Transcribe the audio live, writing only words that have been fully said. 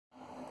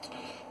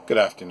Good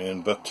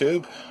afternoon,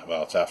 BookTube.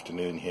 Well, it's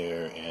afternoon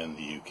here in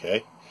the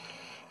UK,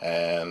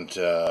 and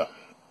I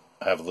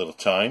have a little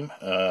time.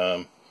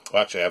 Well,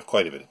 actually, I have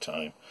quite a bit of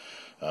time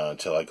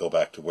until I go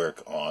back to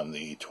work on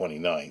the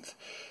 29th.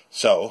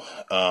 So,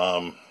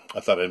 I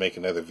thought I'd make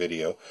another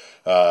video.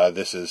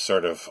 This is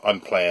sort of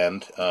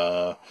unplanned,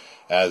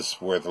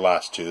 as were the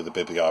last two, the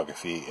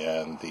bibliography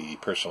and the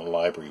personal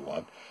library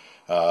one.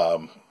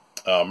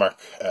 Mark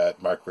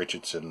at Mark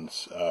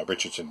Richardson's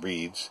Richardson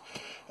Reads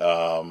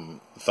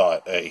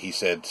thought, he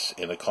said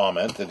in a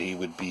comment that he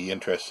would be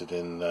interested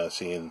in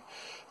seeing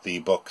the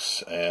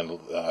books and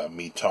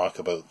me talk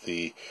about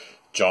the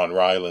John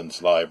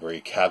Rylands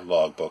Library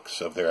Catalogue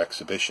books of their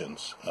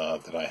exhibitions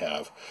that I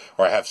have,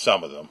 or I have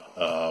some of them.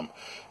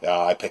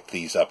 I picked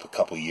these up a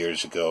couple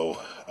years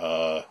ago.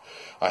 I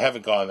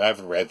haven't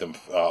read them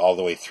all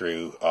the way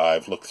through.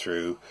 I've looked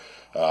through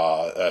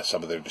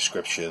some of their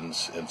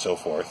descriptions and so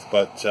forth,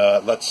 but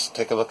let's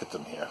take a look at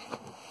them here.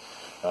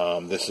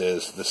 This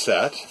is the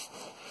set.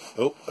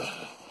 Oh,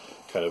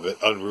 kind of a bit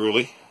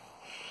unruly.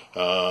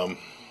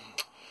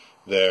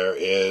 There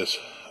is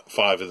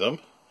 5 of them,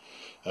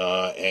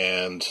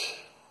 and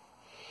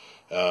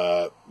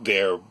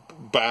they're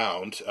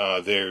bound.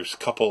 There's a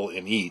couple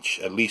in each,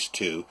 at least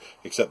 2,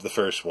 except the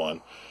first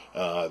one.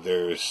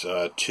 There's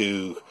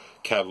 2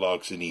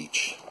 catalogs in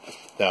each.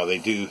 Now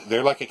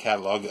they're like a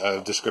catalog,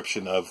 a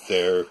description of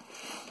their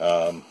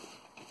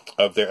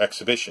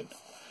exhibition.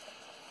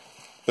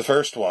 The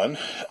first one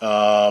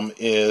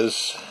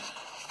is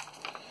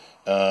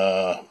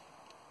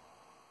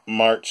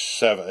March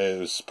 7th. It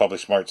was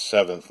published March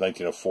 7th,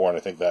 1904, and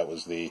I think that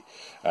was the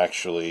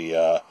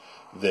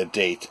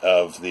date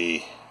of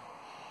the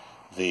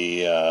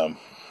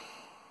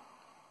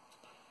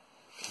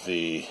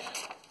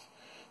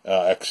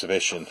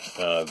exhibition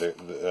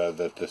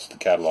that the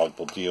catalog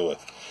will deal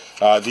with.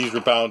 These were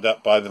bound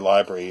up by the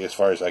library, as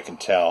far as I can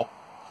tell,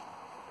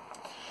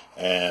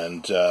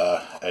 and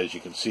as you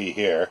can see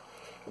here,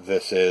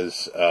 this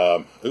is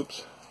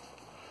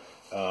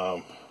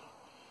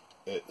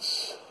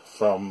it's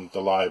from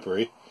the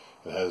library.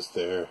 It has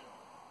their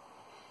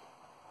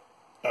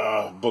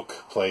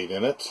book plate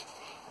in it,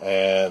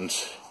 and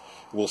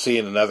we'll see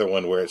in another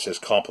one where it says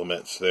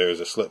compliments. There's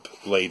a slip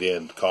laid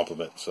in,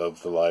 compliments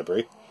of the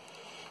library.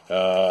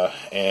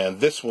 And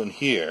this one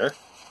here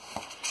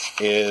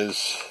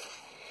is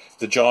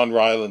the John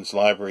Rylands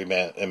Library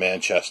in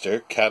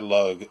Manchester,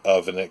 catalogue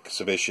of an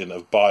exhibition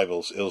of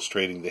Bibles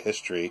illustrating the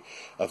history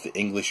of the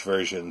English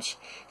versions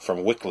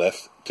from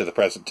Wycliffe to the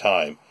present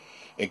time,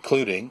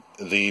 including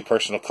the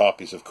personal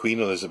copies of Queen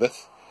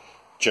Elizabeth,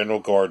 General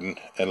Gordon,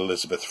 and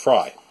Elizabeth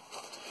Fry.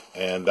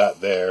 And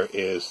that there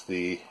is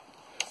the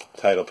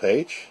title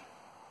page.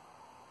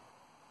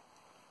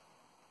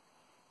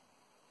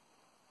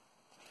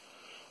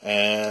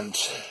 And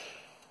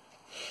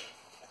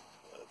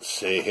let's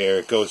see here,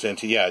 it goes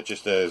into,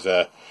 just as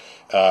it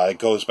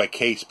goes by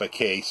case.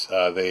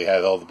 They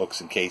had all the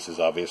books in cases,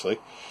 obviously.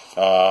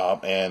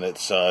 And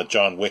it's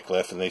John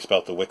Wycliffe, and they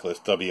spelt the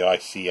Wycliffe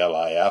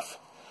W-I-C-L-I-F.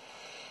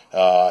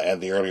 And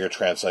the earlier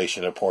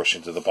translation of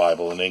portions of the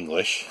Bible in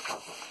English.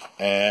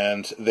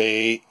 And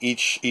they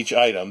each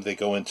item, they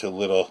go into a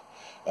little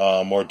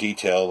more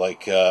detail,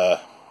 like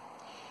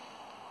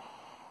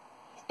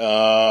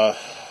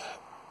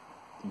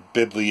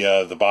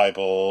Biblia, the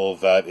Bible,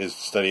 that is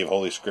the study of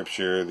Holy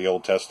Scripture, the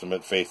Old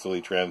Testament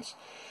faithfully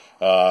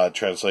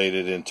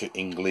translated into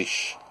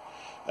English.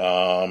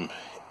 In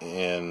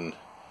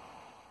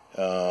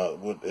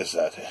what is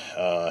that?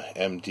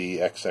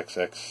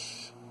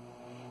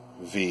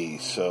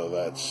 MDXXXV. So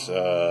that's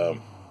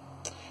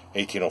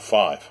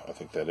 1805. I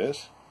think that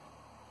is.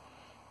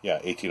 Yeah,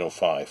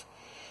 1805.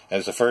 And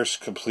it's the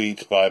first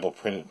complete Bible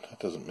printed. That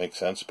doesn't make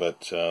sense,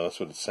 but that's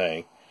what it's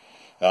saying.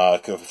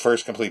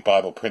 First complete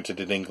Bible printed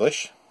in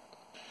English.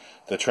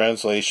 The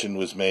translation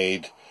was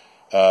made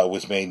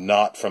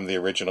not from the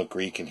original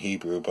Greek and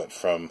Hebrew, but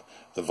from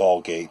the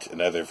Vulgate and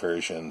other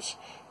versions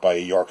by a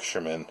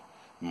Yorkshireman,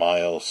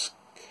 Miles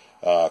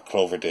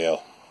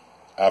Cloverdale,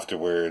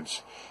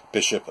 afterwards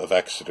Bishop of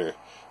Exeter.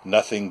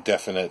 Nothing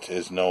definite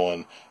is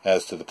known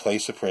as to the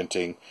place of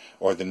printing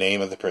or the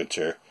name of the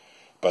printer,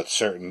 but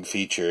certain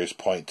features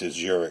point to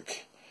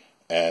Zurich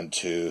and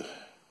to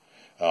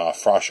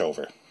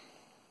Froschover.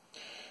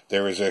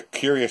 There is a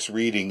curious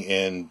reading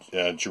in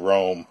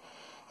Jerome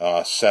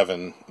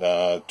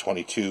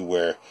 7:22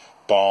 where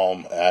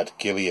balm at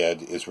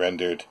Gilead is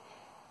rendered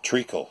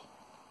treacle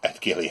at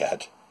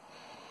Gilead.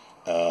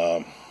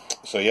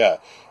 So yeah,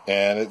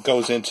 and it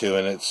goes into,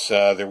 and it's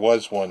there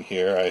was one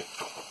here. It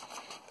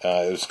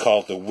was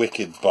called the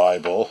Wicked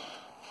Bible.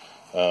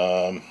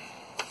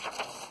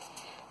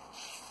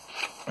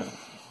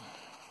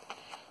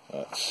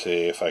 Let's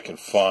see if I can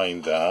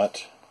find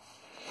that.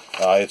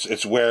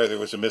 It's where there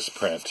was a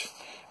misprint,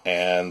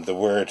 and the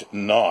word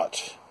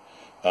 "not"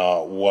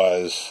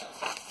 was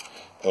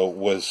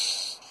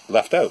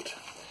left out.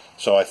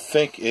 So I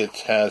think it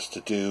has to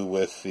do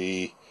with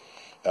the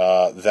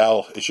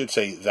it should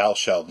say "thou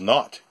shalt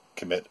not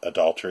commit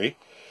adultery,"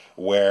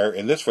 where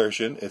in this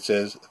version it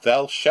says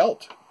 "thou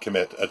shalt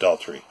commit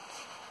adultery.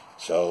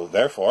 So,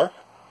 therefore,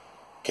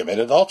 commit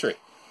adultery.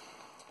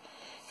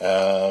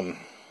 So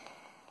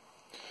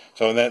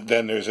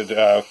then there's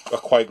a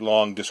quite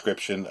long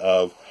description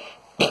of,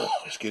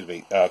 excuse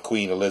me,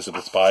 Queen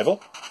Elizabeth's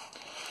Bible.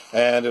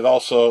 And it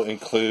also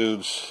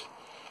includes,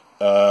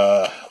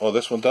 well,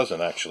 this one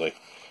doesn't actually.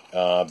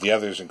 The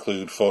others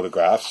include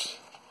photographs.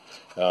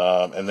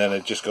 And then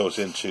it just goes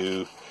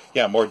into,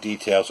 more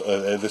details.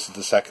 This is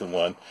the second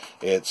one.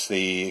 It's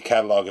the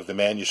catalog of the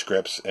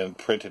manuscripts and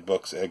printed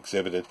books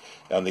exhibited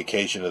on the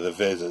occasion of the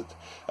visit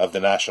of the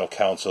National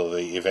Council of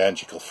the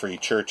Evangelical Free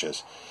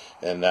Churches.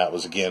 And that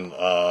was again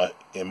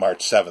in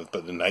March 7th,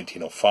 but in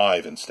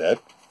 1905 instead.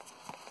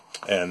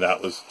 And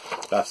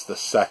that's the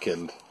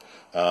second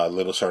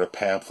little sort of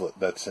pamphlet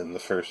that's in the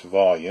first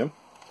volume.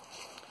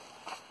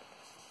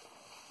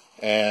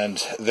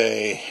 And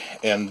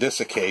on this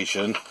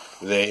occasion,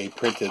 they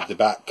printed the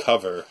back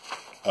cover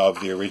of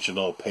the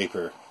original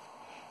paper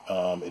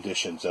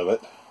editions of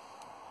it.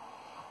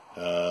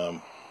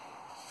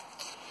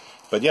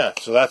 But yeah,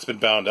 so that's been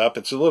bound up.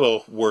 It's a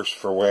little worse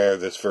for wear,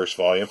 this first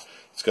volume.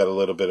 It's got a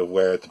little bit of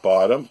wear at the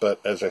bottom,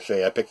 but as I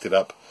say, I picked it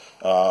up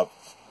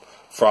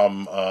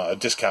from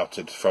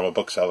discounted from a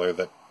bookseller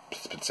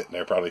that's been sitting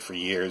there probably for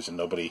years, and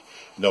nobody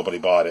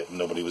bought it, and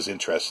nobody was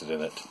interested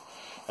in it.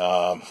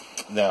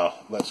 Now,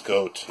 let's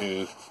go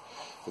to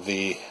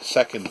the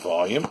second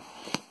volume,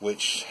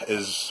 which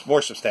is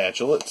more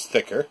substantial. It's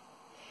thicker,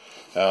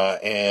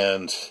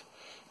 and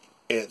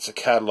it's a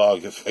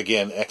catalog of,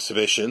 again,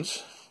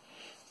 exhibitions,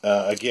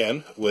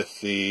 again, with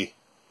the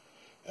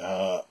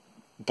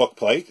book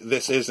plate.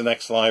 This is an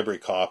ex-library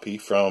copy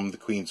from the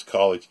Queen's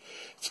College.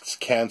 It's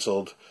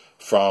cancelled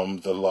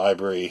from the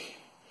library,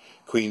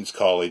 Queen's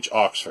College,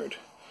 Oxford.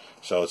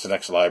 So it's an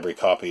ex-library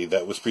copy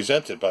that was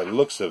presented, by the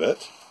looks of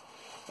it,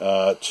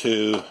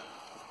 to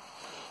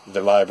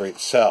the library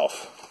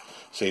itself,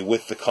 say,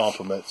 with the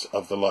compliments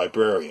of the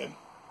librarian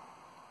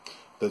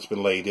that's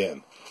been laid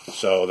in.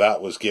 So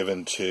that was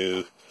given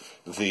to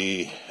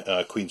the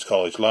Queen's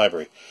College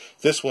Library.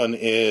 This one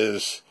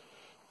is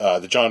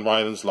the John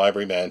Rylands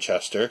Library,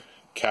 Manchester,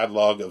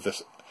 catalogue of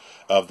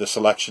the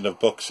selection of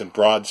books and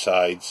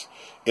broadsides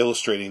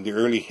illustrating the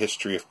early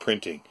history of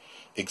printing,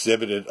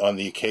 exhibited on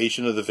the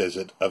occasion of the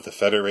visit of the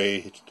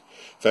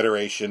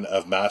Federation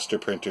of Master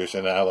Printers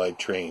and Allied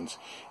Trains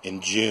in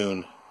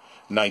June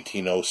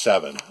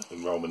 1907,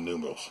 in Roman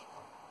numerals.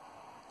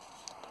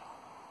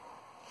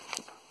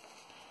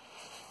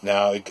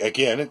 Now,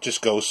 again, it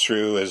just goes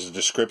through as a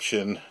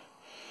description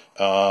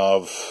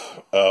of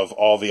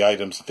all the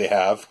items that they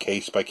have,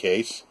 case by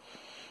case.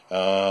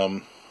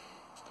 And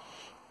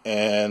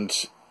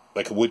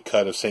like a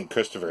woodcut of St.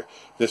 Christopher.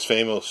 This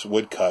famous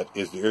woodcut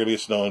is the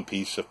earliest known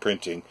piece of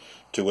printing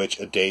to which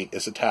a date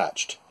is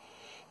attached.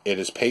 It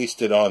is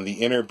pasted on the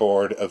inner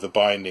board of the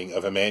binding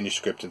of a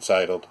manuscript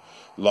entitled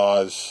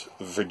Laus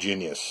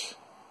Virginius,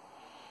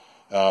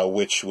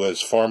 which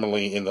was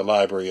formerly in the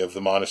library of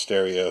the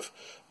monastery of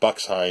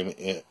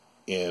Buxheim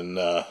in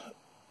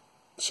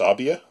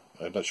Sabia.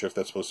 I'm not sure if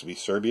that's supposed to be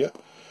Serbia.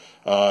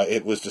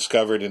 It was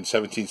discovered in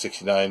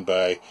 1769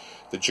 by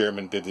the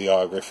German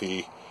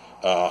bibliography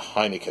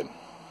Heineken.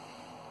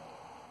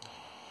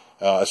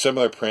 A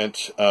similar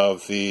print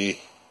of the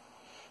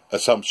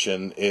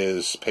Assumption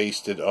is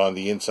pasted on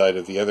the inside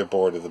of the other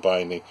board of the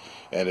binding,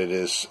 and it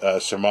is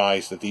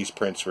surmised that these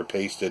prints were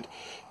pasted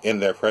in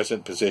their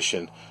present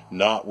position,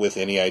 not with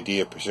any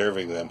idea of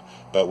preserving them,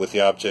 but with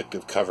the object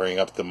of covering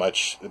up the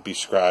much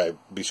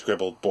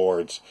bescribbled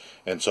boards,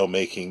 and so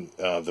making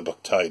the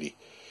book tidy.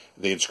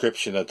 The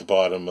inscription at the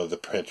bottom of the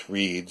print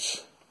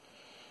reads,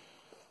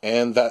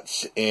 and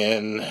that's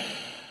in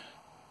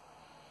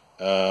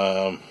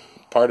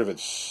part of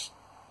it's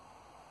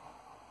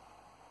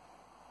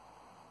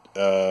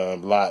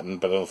Latin,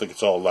 but I don't think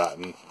it's all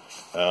Latin.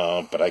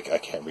 But I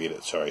can't read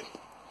it, sorry.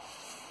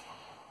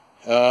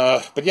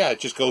 But yeah, it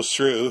just goes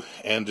through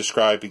and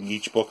describing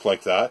each book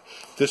like that.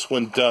 This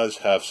one does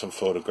have some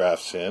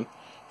photographs in.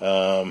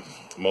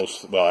 It's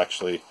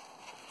mostly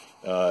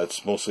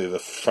the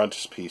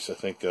frontispiece, I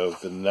think, of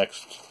the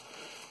next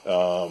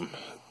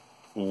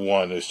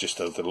one is just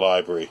of the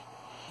library.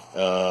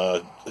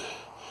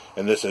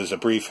 And this is a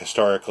brief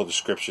historical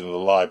description of the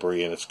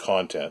library and its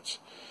contents.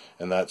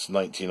 And that's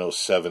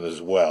 1907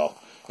 as well.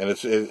 And it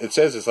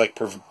says it's like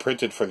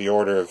printed for the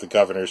order of the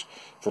governors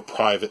for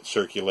private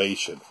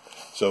circulation.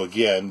 So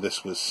again,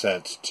 this was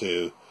sent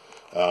to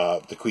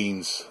the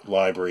Queen's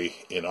Library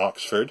in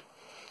Oxford.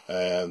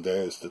 And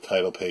there's the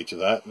title page of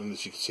that. And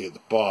as you can see at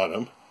the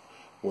bottom,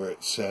 where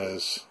it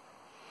says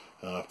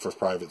for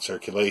private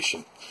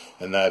circulation.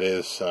 And that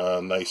is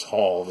a nice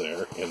hall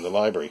there in the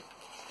library.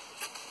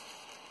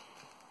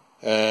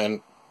 And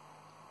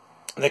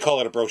they call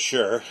it a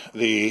brochure.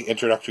 The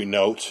introductory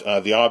note,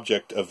 the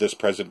object of this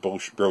present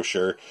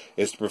brochure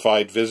is to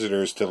provide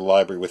visitors to the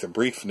library with a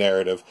brief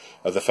narrative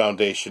of the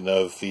foundation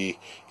of the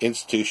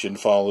institution,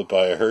 followed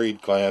by a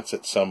hurried glance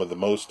at some of the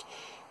most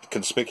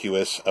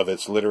conspicuous of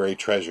its literary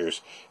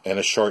treasures, and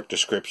a short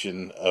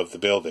description of the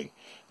building.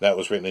 That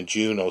was written in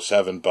June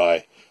 '07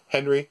 by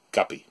Henry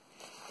Guppy.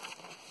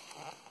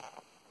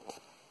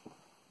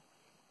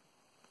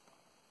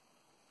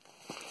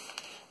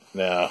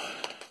 Now,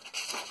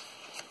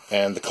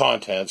 and the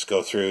contents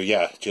go through,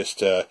 yeah,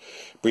 just a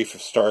brief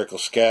historical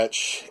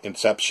sketch,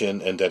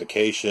 inception and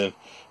dedication,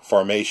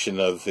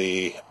 formation of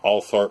the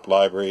Althorpe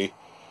Library,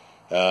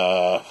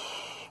 a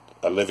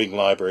living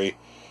library,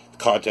 the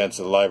contents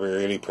of the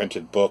library, early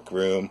printed book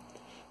room,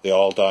 the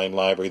Aldine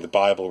Library, the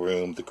Bible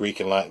room, the Greek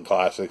and Latin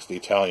classics, the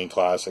Italian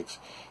classics,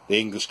 the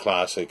English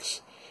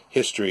classics,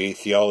 history,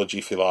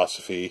 theology,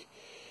 philosophy,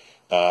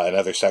 and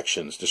other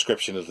sections,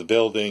 description of the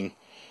building,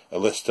 a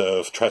list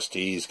of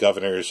trustees,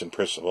 governors, and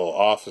principal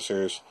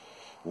officers,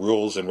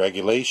 rules and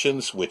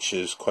regulations, which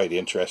is quite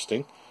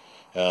interesting.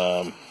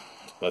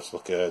 Let's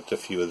look at a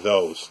few of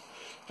those.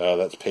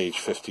 That's page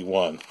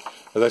 51.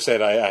 As I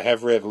said, I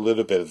have read a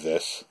little bit of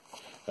this,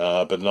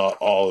 but not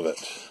all of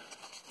it.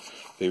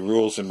 The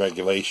rules and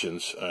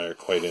regulations are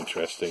quite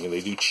interesting, and they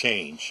do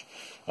change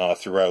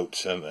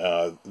throughout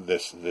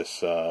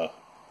this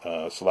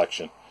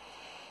selection.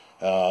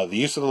 The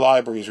use of the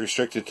library is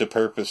restricted to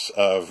purpose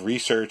of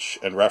research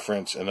and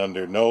reference, and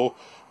under no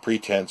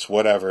pretense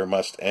whatever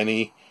must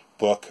any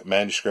book,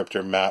 manuscript,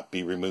 or map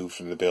be removed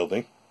from the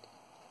building.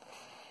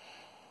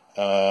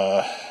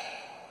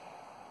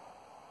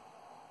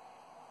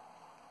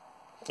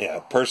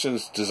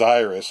 Persons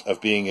desirous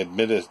of being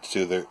admitted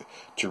to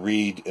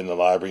read in the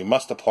library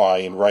must apply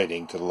in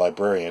writing to the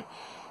librarian,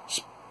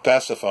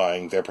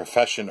 specifying their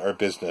profession or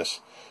business,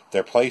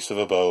 their place of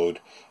abode,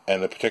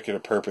 and the particular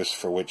purpose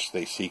for which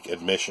they seek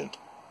admission.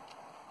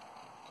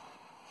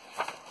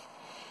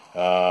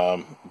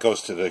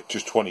 Goes to the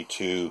just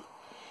 22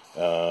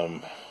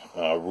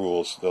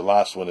 rules. The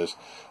last one is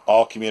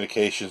all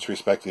communications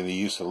respecting the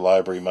use of the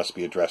library must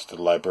be addressed to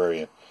the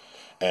librarian.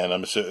 And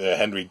I'm assuming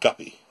Henry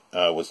Guppy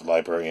was the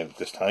librarian at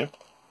this time.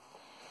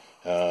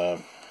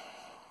 And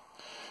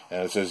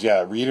it says,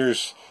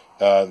 readers,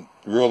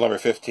 rule number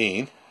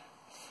 15.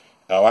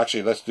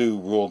 Actually, let's do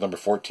rule number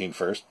 14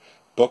 first.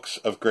 Books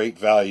of great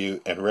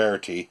value and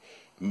rarity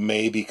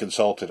may be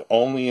consulted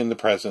only in the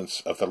presence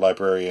of the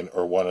librarian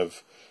or one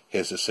of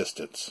his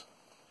assistants.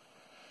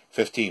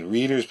 15.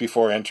 Readers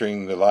before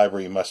entering the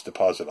library must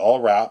deposit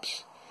all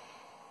wraps,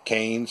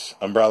 canes,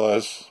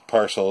 umbrellas,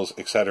 parcels,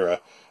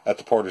 etc. at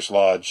the porter's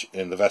lodge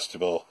in the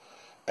vestibule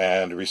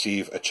and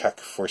receive a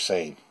check for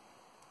same.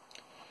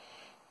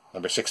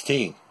 Number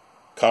 16.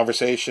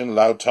 Conversation,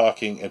 loud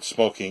talking, and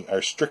smoking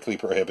are strictly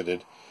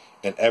prohibited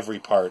in every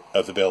part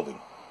of the building.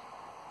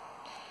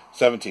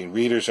 17.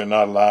 Readers are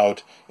not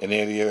allowed in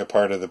any other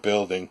part of the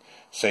building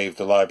save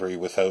the library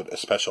without a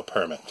special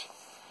permit.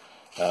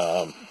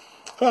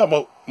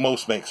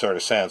 Most make sort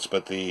of sense,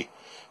 but the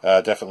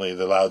definitely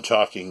the loud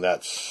talking,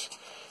 that's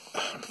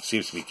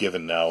seems to be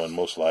given now in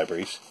most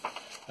libraries.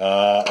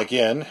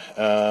 Again,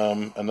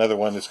 another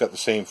one that's got the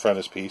same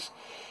frontispiece,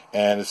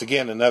 and it's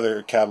again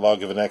another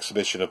catalogue of an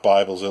exhibition of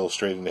Bibles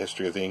illustrating the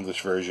history of the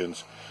English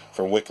versions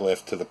from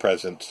Wycliffe to the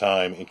present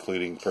time,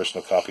 including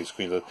personal copies of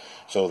Queen Elizabeth.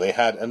 So they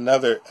had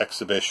another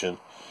exhibition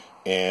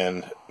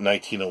in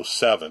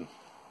 1907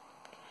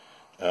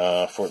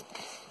 because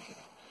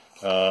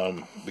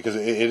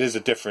it is a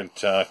different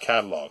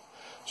catalogue.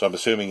 So I'm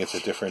assuming it's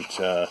a different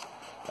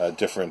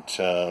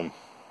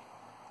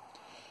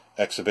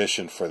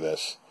exhibition for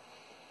this.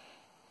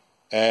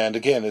 And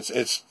again,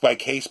 it's by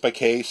case,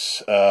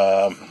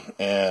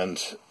 and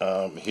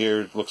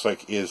here it looks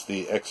like is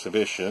the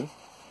exhibition.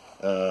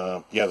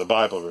 The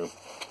Bible room,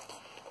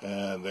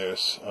 and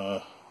there's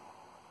a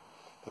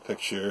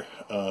picture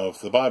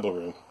of the Bible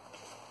room,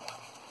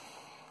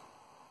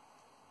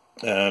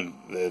 and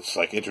it's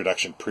like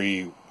introduction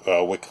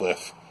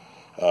pre-Wycliffe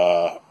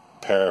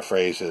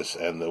paraphrases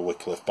and the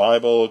Wycliffe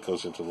Bible. It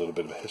goes into a little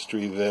bit of a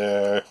history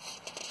there.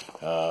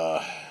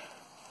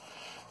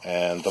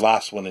 And the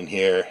last one in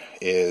here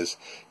is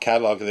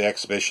Catalogue of the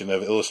Exhibition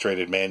of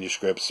Illustrated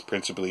Manuscripts,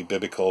 principally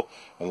biblical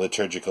and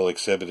liturgical,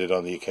 exhibited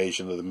on the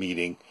occasion of the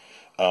meeting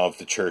of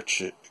the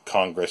Church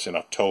Congress in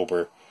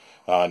October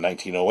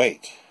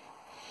 1908.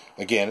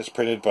 Again, it's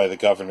printed by the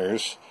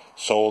governors,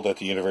 sold at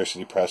the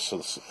University Press.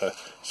 So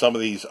some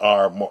of these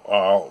are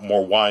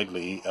more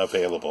widely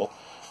available,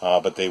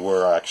 but they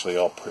were actually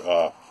all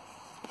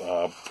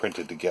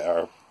printed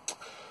together,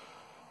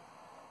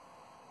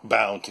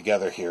 bound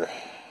together here.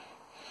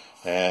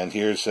 And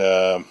here's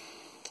a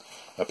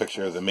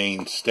picture of the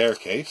main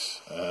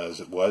staircase, as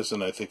it was,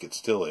 and I think it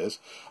still is.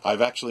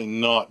 I've actually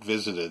not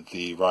visited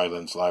the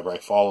Rylands Library.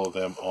 I follow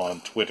them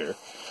on Twitter,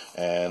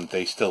 and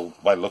they still,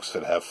 by the looks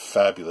of it, have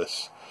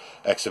fabulous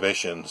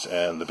exhibitions,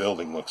 and the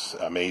building looks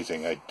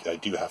amazing. I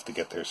do have to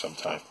get there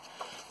sometime.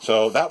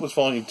 So that was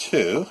Volume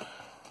 2,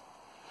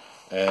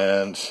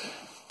 and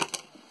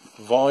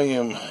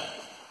Volume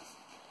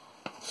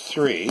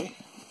 3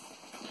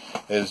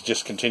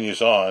 just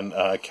continues on,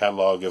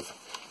 catalogue of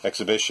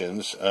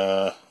exhibitions,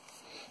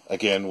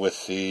 again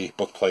with the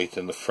bookplate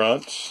in the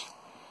front,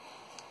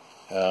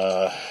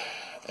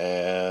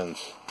 and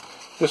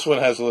this one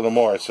has a little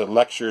more. It's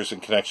lectures in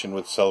connection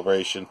with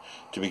celebration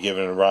to be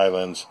given in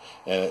Rylands,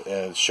 and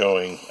it's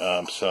showing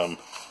some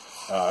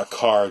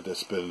card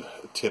that's been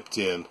tipped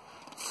in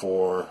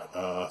for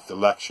the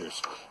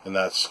lectures, and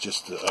that's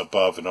just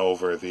above and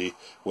over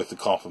with the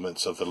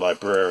compliments of the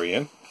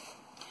librarian.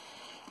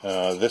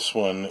 This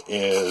one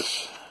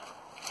is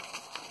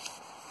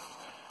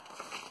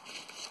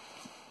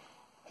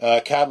a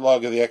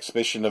catalogue of the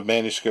exhibition of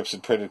manuscripts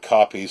and printed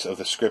copies of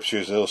the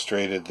scriptures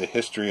illustrated the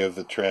history of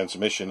the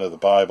transmission of the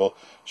Bible,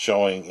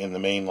 showing in the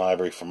main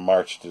library from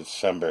March to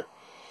December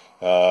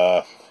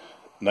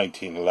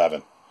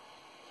 1911.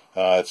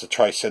 It's a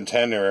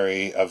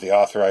tricentenary of the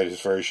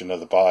authorized version of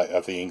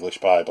the English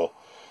Bible,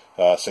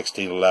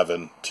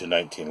 1611 to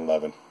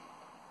 1911.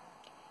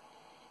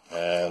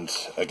 And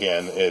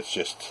again, it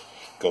just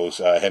goes,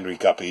 Henry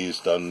Guppy's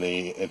done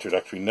the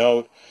introductory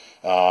note.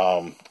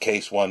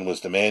 Case 1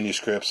 was the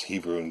manuscripts,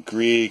 Hebrew and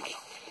Greek,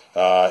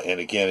 and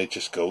again it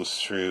just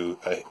goes through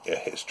a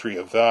history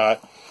of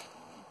that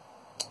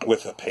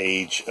with a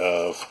page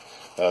of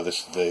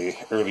the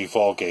early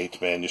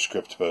Vulgate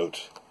manuscript,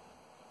 about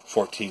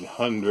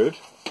 1400,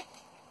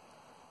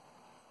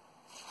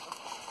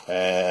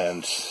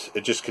 and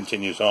it just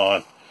continues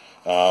on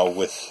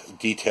with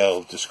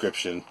detailed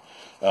description.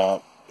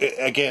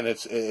 Again,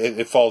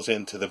 it falls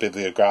into the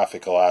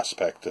bibliographical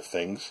aspect of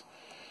things.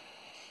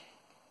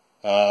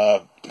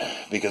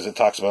 Because it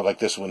talks about, like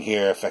this one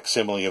here, a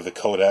facsimile of the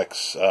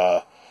Codex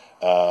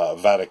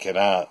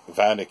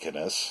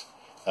Vaticanus.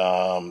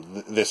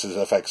 This is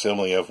a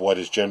facsimile of what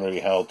is generally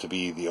held to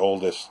be the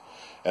oldest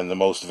and the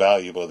most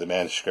valuable of the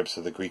manuscripts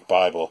of the Greek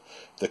Bible,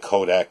 the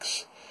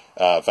Codex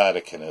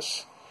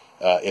Vaticanus.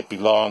 It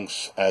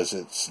belongs, as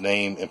its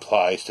name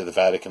implies, to the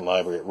Vatican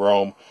Library at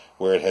Rome,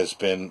 where it has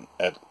been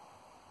at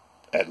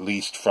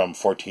least from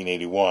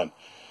 1481.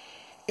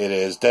 It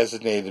is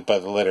designated by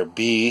the letter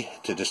B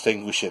to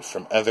distinguish it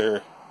from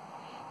other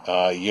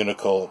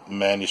unical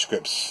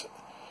manuscripts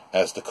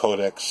as the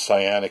Codex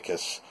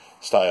Sinaiticus,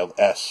 styled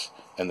S,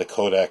 and the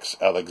Codex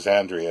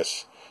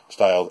Alexandrinus,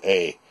 styled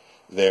A.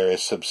 There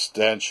is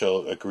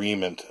substantial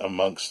agreement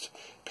amongst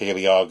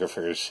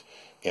paleographers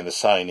in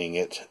assigning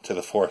it to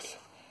the 4th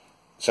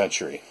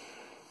century.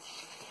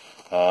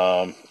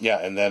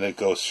 And then it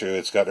goes through,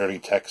 it's got early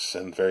texts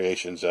and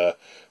variations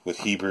with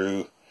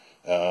Hebrew,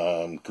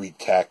 Greek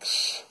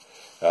texts,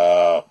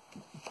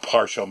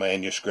 partial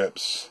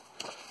manuscripts.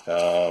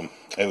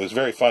 It was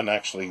very fun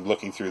actually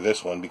looking through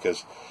this one,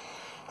 because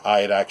I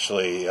had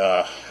actually,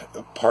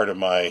 part of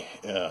my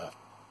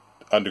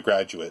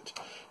undergraduate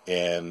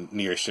in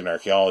Near Eastern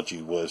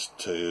archaeology was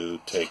to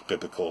take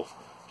biblical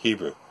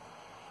Hebrew,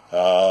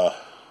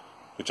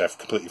 which I've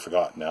completely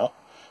forgotten now.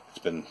 It's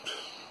been,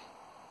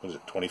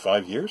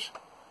 25 years?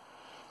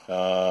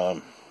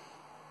 Almost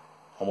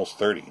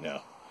 30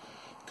 now.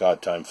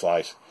 God, time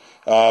flies.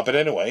 But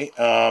anyway,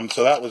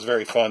 so that was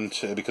very fun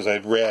because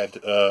I'd read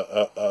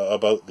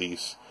about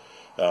these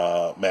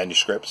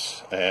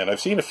manuscripts, and I've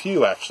seen a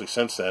few actually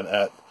since then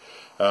at,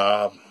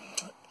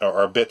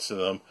 or bits of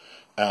them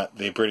at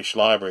the British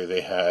Library.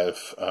 They have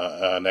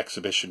an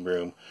exhibition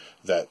room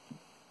that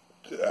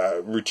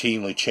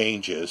routinely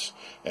changes,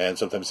 and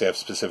sometimes they have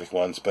specific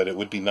ones, but it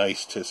would be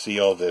nice to see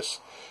all this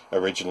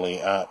originally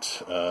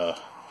at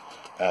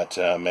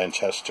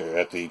Manchester,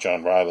 at the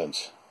John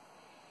Rylands.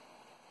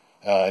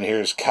 And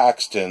here's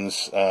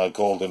Caxton's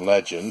Golden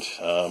Legend.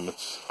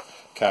 It's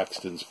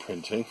Caxton's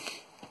printing.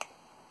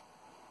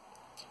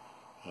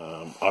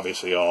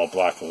 Obviously all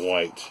black and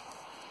white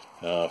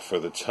for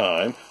the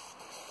time.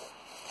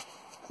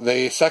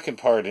 The second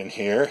part in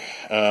here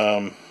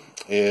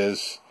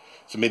is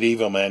it's a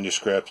medieval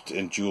manuscript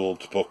in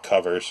jeweled book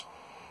covers,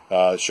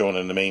 shown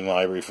in the main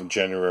library from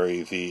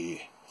January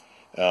the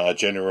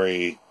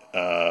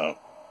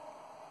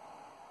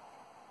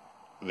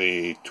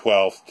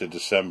 12th to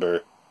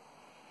December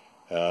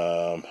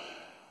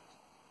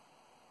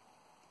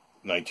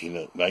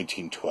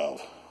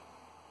 1912.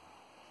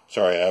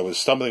 Sorry, I was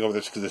stumbling over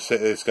this because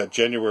it's got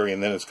January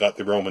and then it's got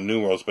the Roman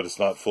numerals, but it's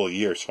not full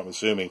year, so I'm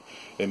assuming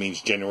it means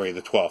January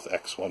the 12th,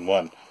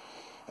 X11.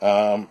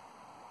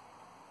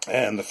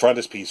 And the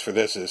frontispiece for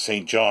this is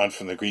St. John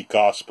from the Greek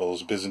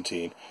Gospels,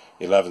 Byzantine,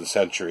 11th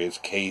century. It's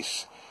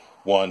case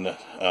 1,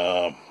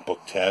 book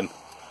 10.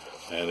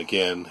 And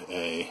again,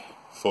 a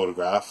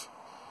photograph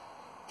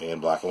in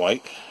black and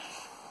white.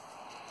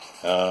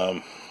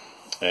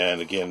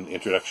 And again,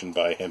 introduction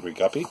by Henry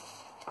Guppy.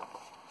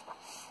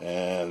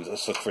 And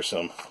let's look for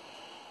some.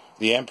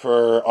 The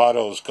Emperor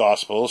Otto's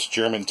Gospels,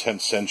 German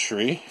 10th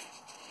century,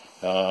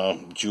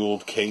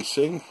 jeweled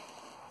casing.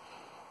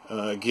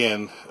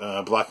 Again,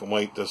 black and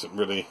white doesn't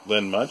really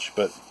lend much,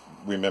 but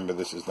remember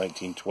this is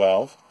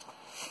 1912.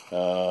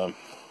 And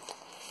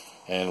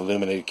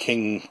illuminated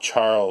King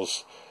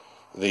Charles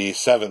the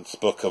 7th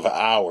Book of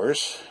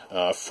Hours,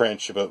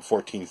 French, about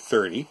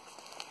 1430.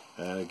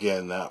 And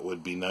again, that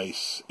would be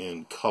nice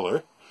in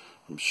color.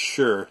 I'm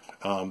sure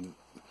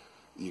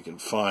you can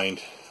find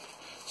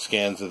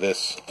scans of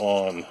this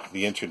on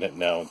the internet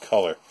now in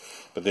color,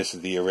 but this is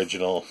the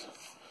original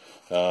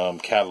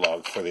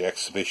catalog for the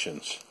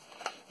exhibitions.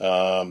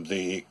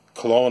 The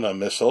Colonna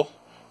Missal,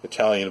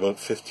 Italian, about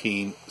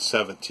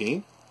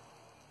 1517.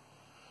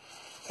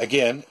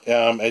 Again,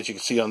 as you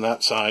can see on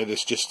that side,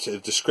 it's just a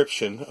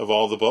description of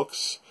all the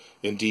books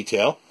in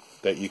detail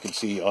that you can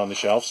see on the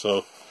shelf.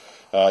 So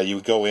you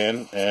would go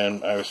in,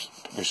 and I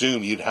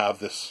presume you'd have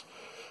this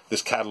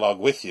catalog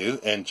with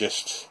you and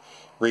just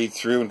read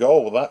through and go,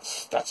 oh, well,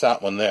 that's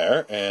that one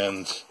there,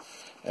 and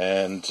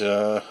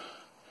go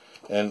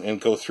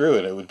through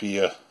it. It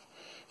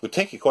would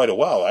take you quite a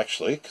while,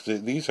 actually,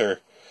 because these are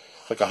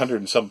like 100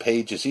 and some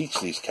pages each,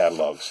 these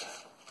catalogs.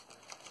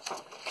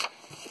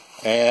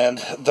 And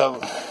the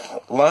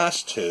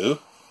last two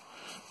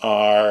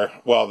are,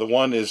 well, the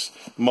one is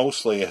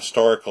mostly a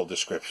historical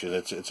description.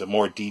 It's a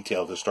more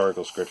detailed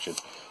historical description,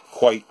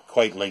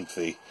 quite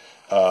lengthy,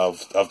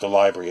 of the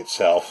library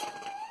itself.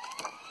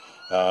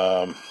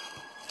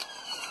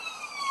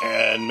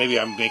 And maybe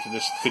I'm making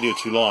this video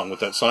too long with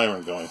that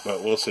siren going,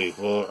 but we'll see.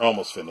 We're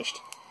almost finished.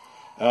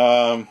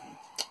 There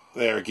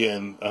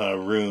again,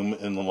 room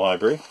in the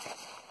library.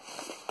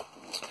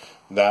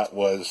 That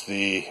was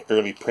the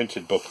early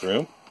printed book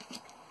room.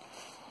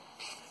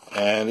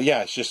 And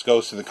yeah, it just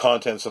goes to the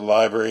contents of the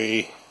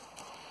library.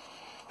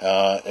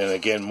 And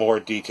again, more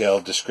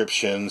detailed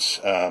descriptions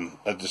of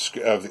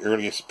the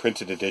earliest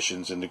printed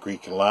editions into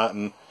Greek and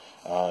Latin.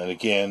 And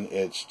again,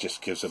 it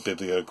just gives a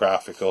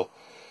bibliographical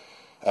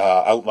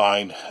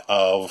outline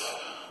of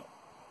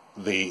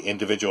the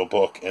individual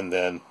book, and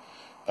then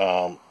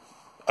a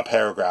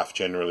paragraph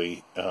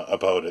generally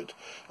about it,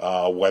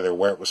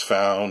 where it was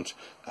found,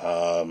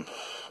 and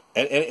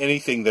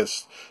anything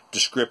that's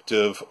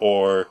descriptive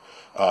or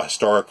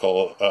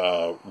historical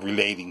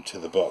relating to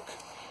the book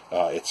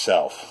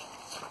itself.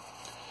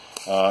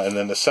 And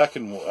then the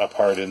second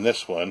part in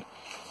this one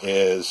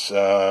is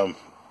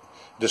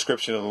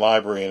description of the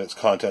library and its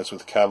contents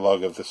with a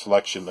catalog of the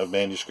selection of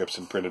manuscripts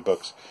and printed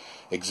books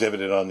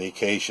exhibited on the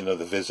occasion of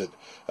the visit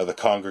of the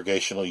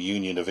Congregational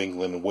Union of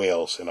England and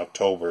Wales in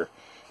October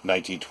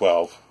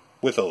 1912,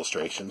 with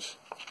illustrations.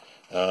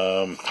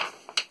 Again,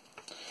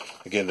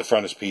 the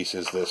frontispiece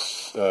is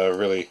this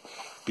really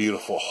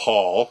beautiful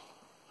hall,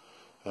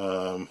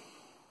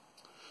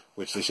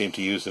 which they seem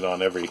to use it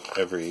on every book,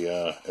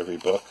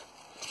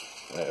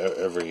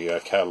 every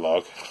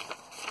catalog.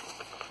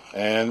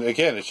 And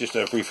again, it's just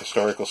a brief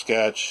historical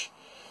sketch.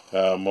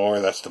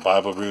 That's the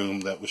Bible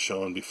room that was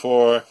shown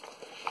before.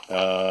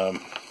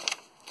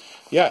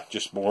 Yeah,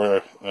 just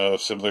more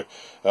similar.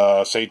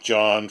 St.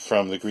 John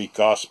from the Greek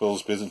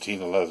Gospels,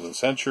 Byzantine 11th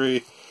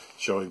century,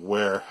 showing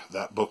where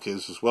that book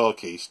is as well,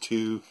 case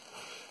 2.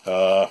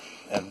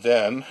 And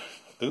then,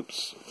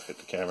 oops, hit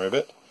the camera a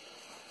bit.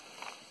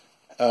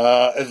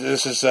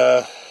 This is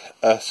a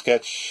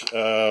sketch,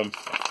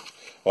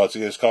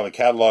 it's called a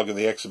Catalogue of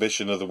the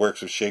Exhibition of the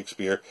Works of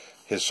Shakespeare,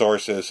 His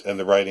Sources, and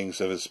the Writings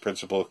of His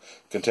Principal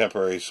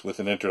Contemporaries, with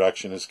an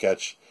introduction and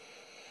sketch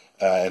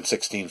and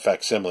 16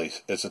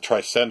 facsimiles. It's a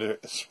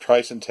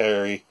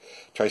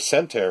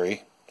tricentenary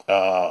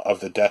of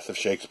the death of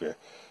Shakespeare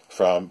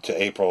to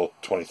April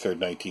 23rd,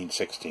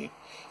 1916.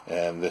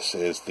 And this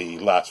is the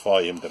last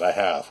volume that I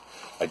have.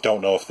 I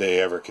don't know if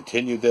they ever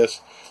continued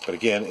this, but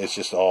again, it's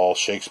just all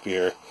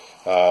Shakespeare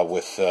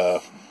with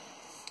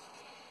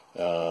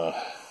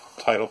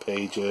title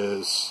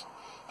pages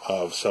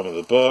of some of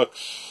the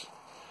books.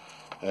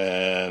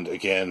 And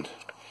again,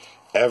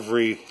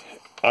 every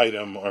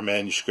item or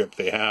manuscript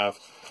they have,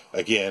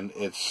 again,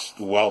 it's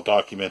well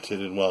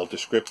documented and well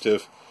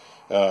descriptive.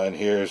 And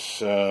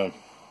here's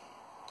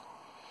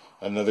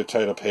another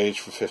title page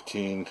for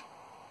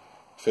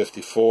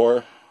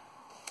 1554.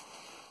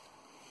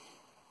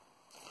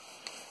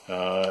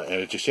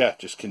 And it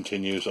just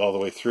continues all the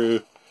way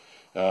through.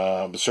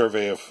 The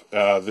survey of,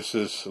 this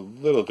is a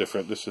little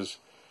different. This is,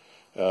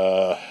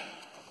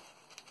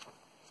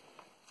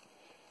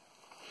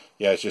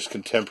 it's just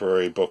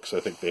contemporary books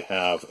I think they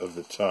have of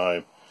the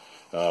time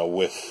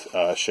with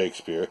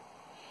Shakespeare.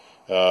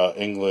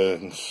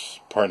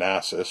 England's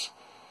Parnassus.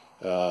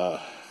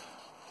 There,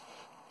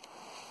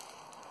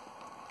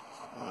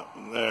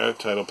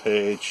 title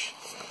page.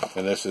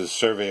 And this is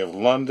Survey of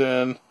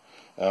London,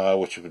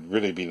 which would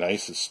really be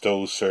nice. It's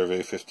Stowe's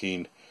Survey,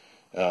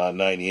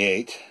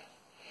 1598.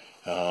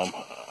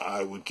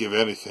 I would give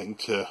anything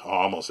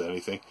almost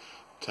anything,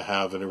 to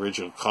have an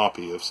original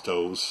copy of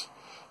Stowe's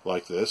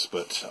like this,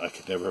 but I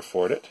could never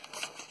afford it.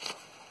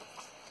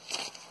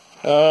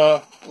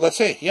 Let's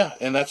see, yeah,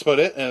 and that's about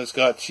it. And it's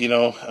got,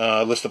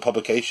 a list of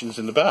publications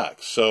in the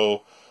back.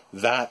 So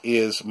that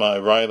is my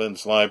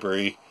Rylands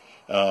Library,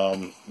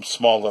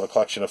 small little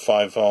collection of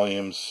 5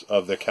 volumes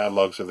of their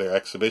catalogs of their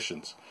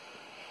exhibitions.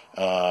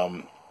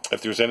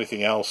 If there's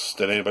anything else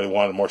that anybody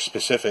wanted more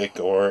specific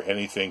or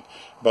anything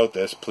about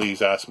this, please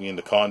ask me in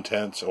the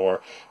contents. Or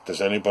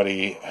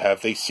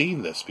have they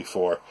seen this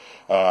before?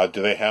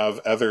 Do they have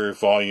other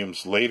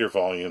volumes, later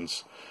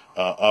volumes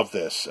of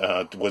this?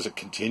 Was it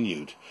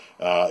continued?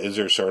 Is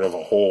there sort of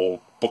a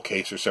whole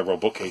bookcase or several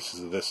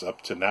bookcases of this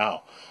up to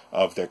now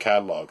of their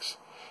catalogs?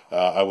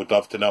 I would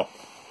love to know.